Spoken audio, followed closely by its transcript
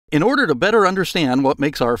In order to better understand what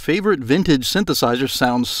makes our favorite vintage synthesizer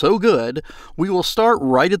sound so good, we will start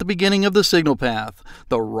right at the beginning of the signal path,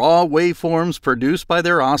 the raw waveforms produced by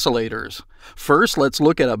their oscillators. First, let's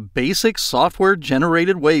look at a basic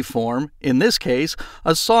software-generated waveform, in this case,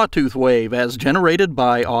 a sawtooth wave as generated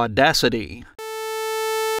by Audacity.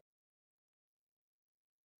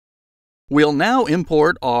 We'll now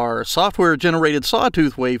import our software-generated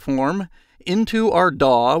sawtooth waveform into our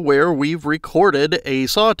DAW where we've recorded a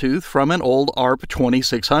sawtooth from an old ARP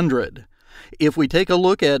 2600. If we take a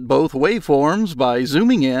look at both waveforms by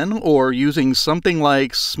zooming in or using something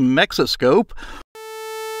like Smexoscope,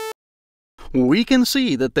 we can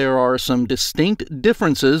see that there are some distinct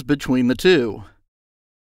differences between the two.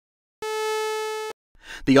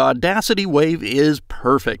 The Audacity wave is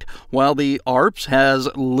perfect, while the ARPS has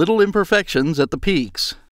little imperfections at the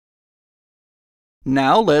peaks.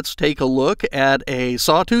 Now let's take a look at a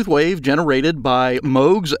sawtooth wave generated by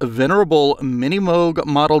Moog's venerable Minimoog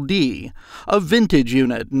Model D, a vintage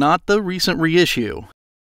unit, not the recent reissue.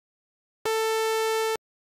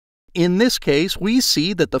 In this case, we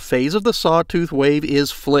see that the phase of the sawtooth wave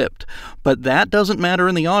is flipped, but that doesn't matter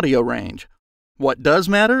in the audio range. What does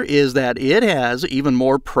matter is that it has even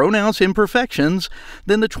more pronounced imperfections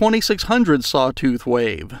than the 2600 sawtooth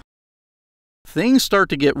wave. Things start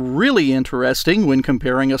to get really interesting when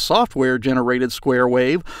comparing a software-generated square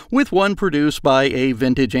wave with one produced by a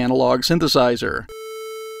vintage analog synthesizer.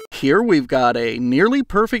 Here we've got a nearly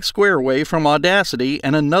perfect square wave from Audacity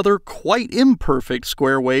and another quite imperfect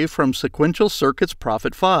square wave from Sequential Circuit's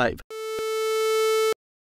Prophet 5.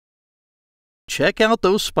 Check out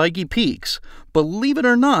those spiky peaks. Believe it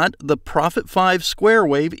or not, the Prophet 5 square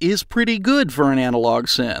wave is pretty good for an analog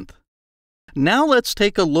synth. Now let's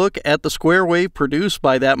take a look at the square wave produced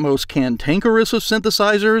by that most cantankerous of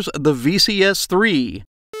synthesizers, the VCS3.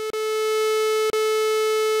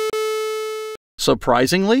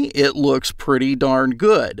 Surprisingly, it looks pretty darn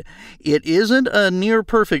good. It isn't a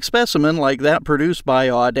near-perfect specimen like that produced by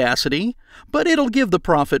Audacity, but it'll give the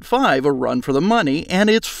Prophet 5 a run for the money, and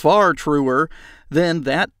it's far truer than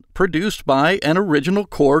that produced by an original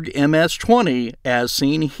Korg MS-20, as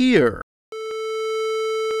seen here.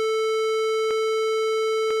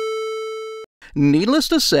 Needless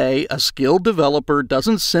to say, a skilled developer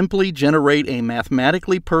doesn't simply generate a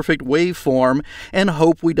mathematically perfect waveform and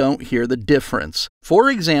hope we don't hear the difference. For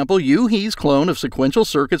example, Yuhi's clone of Sequential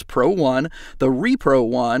Circuit's Pro 1, the Repro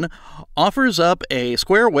 1, offers up a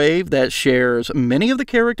square wave that shares many of the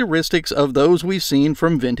characteristics of those we've seen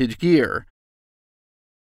from vintage gear.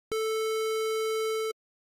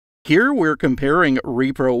 Here we're comparing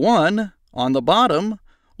Repro 1 on the bottom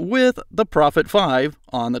with the Prophet 5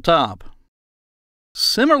 on the top.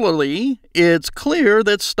 Similarly, it's clear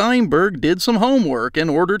that Steinberg did some homework in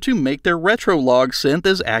order to make their Retrolog synth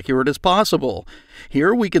as accurate as possible.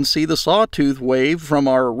 Here we can see the sawtooth wave from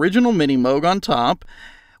our original Minimoog on top,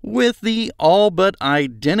 with the all but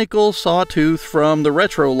identical sawtooth from the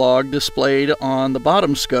Retrolog displayed on the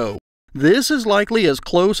bottom scope. This is likely as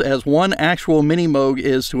close as one actual Minimoog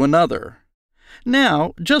is to another.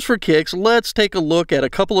 Now, just for kicks, let's take a look at a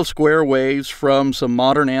couple of square waves from some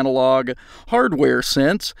modern analog hardware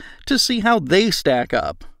synths to see how they stack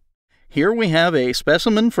up. Here we have a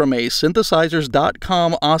specimen from a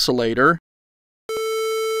synthesizers.com oscillator.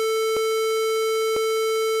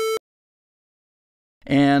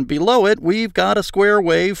 And below it, we've got a square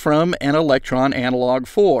wave from an Electron Analogue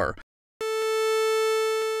 4.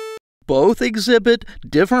 Both exhibit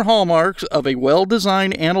different hallmarks of a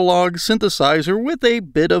well-designed analog synthesizer with a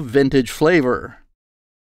bit of vintage flavor.